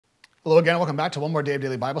Hello again, welcome back to one more day of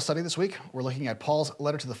daily Bible study this week. We're looking at Paul's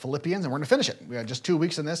letter to the Philippians, and we're going to finish it. We had just 2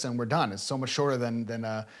 weeks in this, and we're done. It's so much shorter than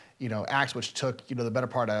Acts, which took the better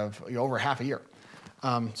part of over half a year.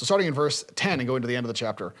 So starting in verse 10 and going to the end of the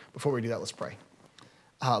chapter. Before we do that, let's pray.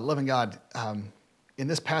 Loving God, in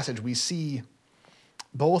this passage we see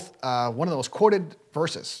both one of the most quoted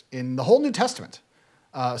verses in the whole New Testament,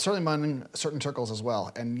 certainly among certain circles as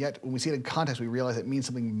well. And yet, when we see it in context, we realize it means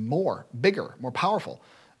something more, bigger, more powerful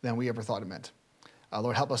than we ever thought it meant.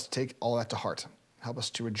 Lord, help us to take all that to heart. Help us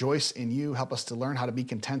to rejoice in you. Help us to learn how to be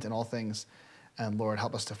content in all things. And Lord,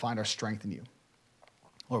 help us to find our strength in you.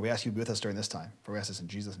 Lord, we ask you to be with us during this time, for we ask this in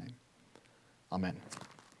Jesus' name. Amen.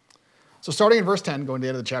 So starting in verse 10, going to the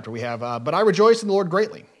end of the chapter, we have, "But I rejoice in the Lord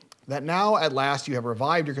greatly, that now at last you have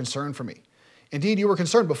revived your concern for me. Indeed, you were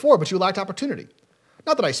concerned before, but you lacked opportunity.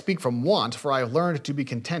 Not that I speak from want, for I have learned to be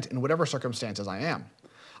content in whatever circumstances I am.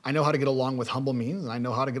 I know how to get along with humble means, and I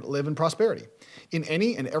know how to live in prosperity. In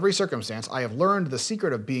any and every circumstance, I have learned the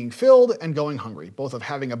secret of being filled and going hungry, both of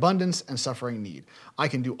having abundance and suffering need. I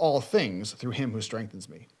can do all things through him who strengthens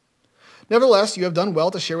me. Nevertheless, you have done well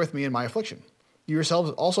to share with me in my affliction. You yourselves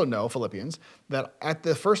also know, Philippians, that at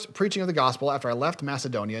the first preaching of the gospel after I left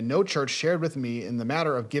Macedonia, no church shared with me in the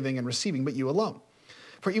matter of giving and receiving, but you alone.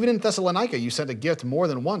 For even in Thessalonica, you sent a gift more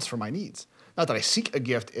than once for my needs. Not that I seek a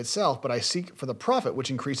gift itself, but I seek for the profit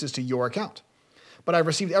which increases to your account. But I have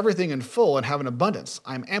received everything in full and have an abundance.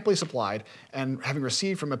 I am amply supplied, and having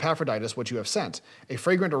received from Epaphroditus what you have sent, a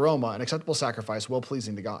fragrant aroma, an acceptable sacrifice,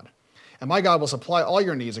 well-pleasing to God. And my God will supply all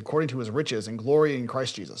your needs according to his riches and glory in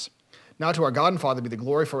Christ Jesus. Now to our God and Father be the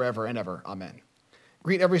glory forever and ever. Amen.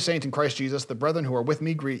 Greet every saint in Christ Jesus. The brethren who are with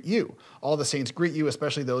me greet you. All the saints greet you,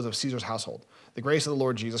 especially those of Caesar's household. The grace of the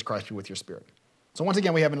Lord Jesus Christ be with your spirit." So once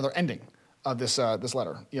again, we have another ending of this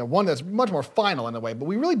letter. One that's much more final in a way, but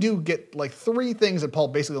we really do get like three things that Paul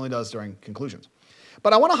basically only does during conclusions.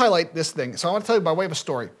 But I want to highlight this thing. So I want to tell you by way of a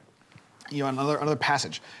story, another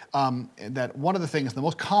passage, that one of the things, the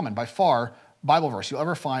most common by far Bible verse you'll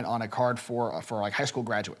ever find on a card for like high school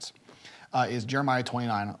graduates, is Jeremiah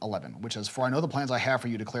 29:11, which says, "For I know the plans I have for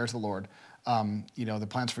you, declares the Lord, the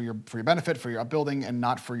plans for your benefit, for your upbuilding, and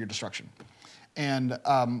not for your destruction." And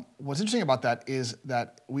what's interesting about that is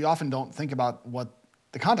that we often don't think about what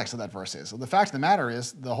the context of that verse is. So the fact of the matter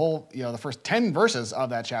is the whole, the first 10 verses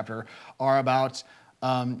of that chapter are about,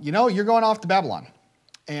 you're going off to Babylon,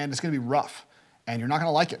 and it's going to be rough, and you're not going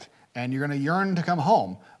to like it, and you're going to yearn to come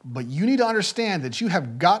home. But you need to understand that you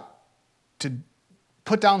have got to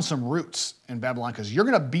put down some roots in Babylon because you're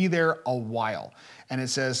going to be there a while. And it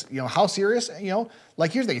says, how serious?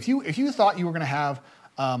 Like here's the thing. If you thought you were going to have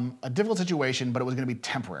a difficult situation, but it was going to be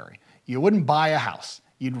temporary, you wouldn't buy a house.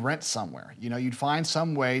 You'd rent somewhere. You'd find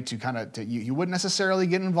some way to you wouldn't necessarily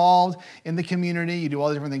get involved in the community. You do all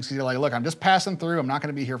the different things because you're like, look, I'm just passing through. I'm not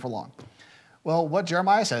going to be here for long. Well, what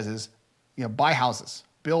Jeremiah says is, buy houses,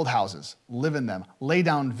 build houses, live in them, lay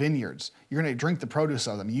down vineyards. You're going to drink the produce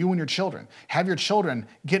of them, you and your children. Have your children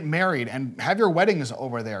get married and have your weddings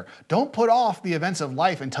over there. Don't put off the events of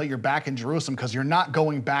life until you're back in Jerusalem because you're not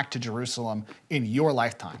going back to Jerusalem in your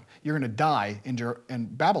lifetime. You're going to die in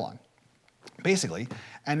Babylon, basically.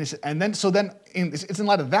 It's in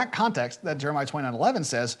light of that context that Jeremiah 29:11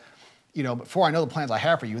 says, "For I know the plans I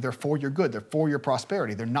have for you, they're for your good, they're for your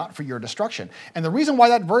prosperity, they're not for your destruction." And the reason why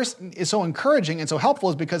that verse is so encouraging and so helpful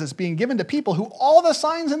is because it's being given to people who all the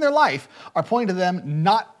signs in their life are pointing to them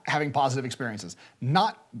not having positive experiences,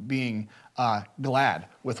 not being glad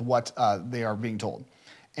with what they are being told.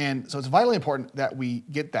 And so it's vitally important that we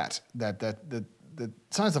get that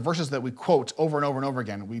sometimes the verses that we quote over and over and over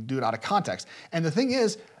again, we do it out of context. And the thing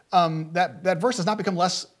is, that verse does not become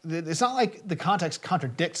less, it's not like the context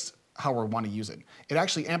contradicts how we want to use it. It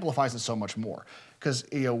actually amplifies it so much more. Because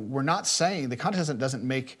we're not saying, the context doesn't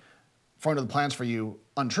make "for I know the plans for you"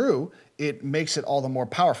 untrue, it makes it all the more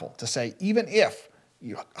powerful to say, even if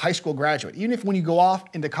high school graduate, even if when you go off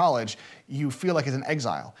into college, you feel like it's an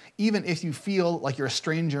exile, even if you feel like you're a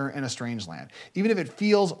stranger in a strange land, even if it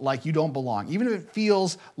feels like you don't belong, even if it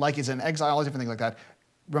feels like it's an exile, all different things like that,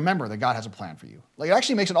 remember that God has a plan for you. Like it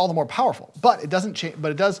actually makes it all the more powerful, but it doesn't change.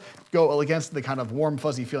 But it does go against the kind of warm,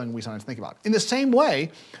 fuzzy feeling we sometimes think about. In the same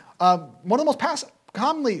way, one of the most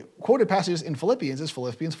commonly quoted passages in Philippians is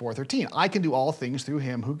Philippians 4:13. "I can do all things through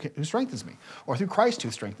him who strengthens me," or "through Christ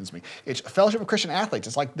who strengthens me." It's a fellowship of Christian athletes.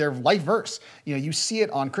 It's like their life verse. You see it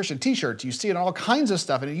on Christian t-shirts, you see it on all kinds of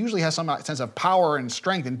stuff, and it usually has some sense of power and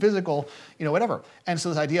strength and physical, whatever. And so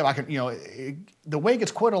this idea of I can, the way it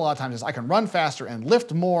gets quoted a lot of times is I can run faster and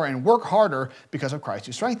lift more and work harder because of Christ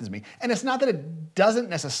who strengthens me. And it's not that it doesn't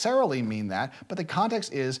necessarily mean that, but the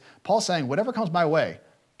context is Paul saying whatever comes my way,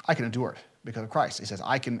 I can endure it because of Christ. He says,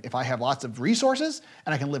 if I have lots of resources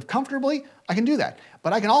and I can live comfortably, I can do that.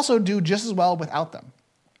 But I can also do just as well without them.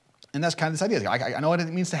 And that's kind of this idea. I know what it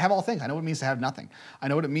means to have all things. I know what it means to have nothing. I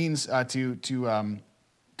know what it means to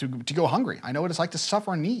go hungry. I know what it's like to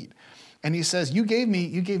suffer in need. And he says, you gave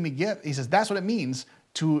me gift. He says, that's what it means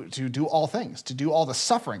to do all things, to do all the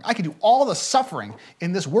suffering. I can do all the suffering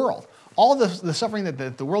in this world. All the suffering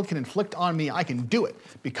that the world can inflict on me, I can do it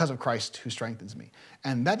because of Christ who strengthens me.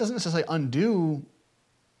 And that doesn't necessarily undo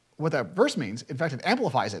what that verse means. In fact, it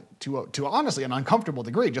amplifies it to honestly an uncomfortable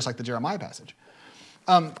degree, just like the Jeremiah passage.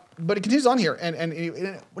 But it continues on here,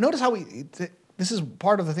 and notice how this is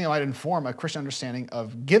part of the thing that might inform a Christian understanding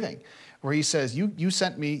of giving, where he says, you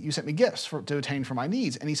sent me gifts to attain for my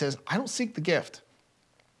needs. And he says, I don't seek the gift.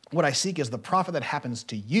 What I seek is the profit that happens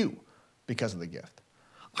to you because of the gift.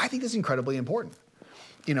 I think that's incredibly important.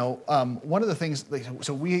 One of the things,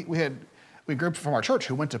 so we had a group from our church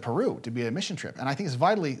who went to Peru to be a mission trip, and I think it's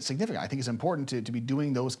vitally significant. I think it's important to be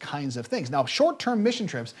doing those kinds of things. Now, short-term mission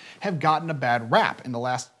trips have gotten a bad rap in the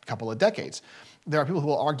last couple of decades. There are people who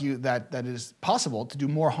will argue that it is possible to do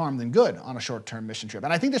more harm than good on a short-term mission trip,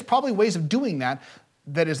 and I think there's probably ways of doing that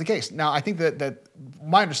is the case. Now, I think that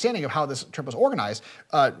my understanding of how this trip was organized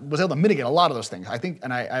was able to mitigate a lot of those things. I think,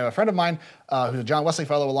 and I have a friend of mine who's a John Wesley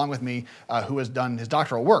fellow along with me who has done his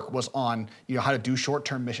doctoral work was on how to do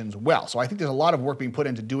short-term missions well. So I think there's a lot of work being put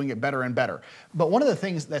into doing it better and better. But one of the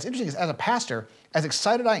things that's interesting is as a pastor, as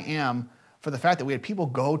excited I am for the fact that we had people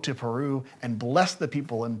go to Peru and bless the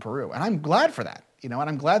people in Peru. And I'm glad for that, and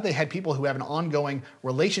I'm glad they had people who have an ongoing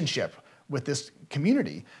relationship with this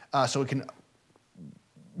community so it can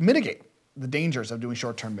mitigate the dangers of doing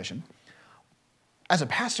short-term mission. As a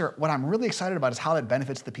pastor, what I'm really excited about is how that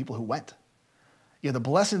benefits the people who went. The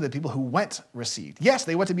blessing that the people who went received. Yes,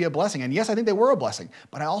 they went to be a blessing, and yes, I think they were a blessing,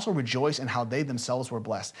 but I also rejoice in how they themselves were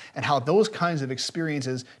blessed and how those kinds of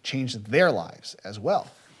experiences changed their lives as well.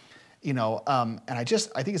 And I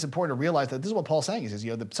think it's important to realize that this is what Paul's saying. He says,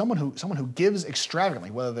 someone who gives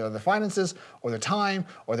extravagantly, whether they're their finances or their time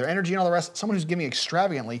or their energy and all the rest, someone who's giving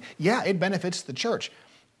extravagantly, yeah, it benefits the church.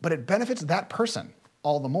 But it benefits that person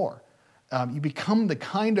all the more. You become the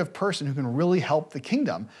kind of person who can really help the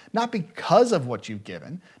kingdom, not because of what you've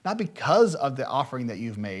given, not because of the offering that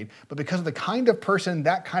you've made, but because of the kind of person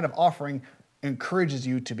that kind of offering encourages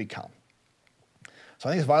you to become. So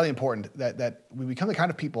I think it's vitally important that we become the kind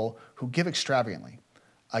of people who give extravagantly.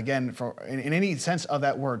 Again, in any sense of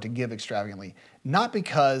that word, to give extravagantly. Not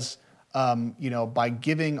because, by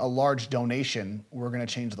giving a large donation, we're going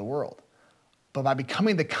to change the world. But by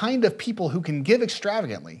becoming the kind of people who can give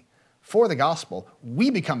extravagantly for the gospel, we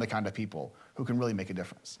become the kind of people who can really make a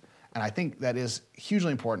difference. And I think that is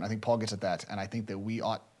hugely important. I think Paul gets at that, and I think that we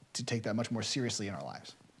ought to take that much more seriously in our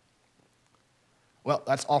lives. Well,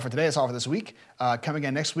 that's all for today. That's all for this week. Come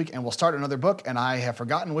again next week, and we'll start another book, and I have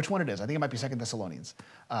forgotten which one it is. I think it might be 2 Thessalonians.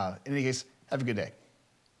 In any case, have a good day.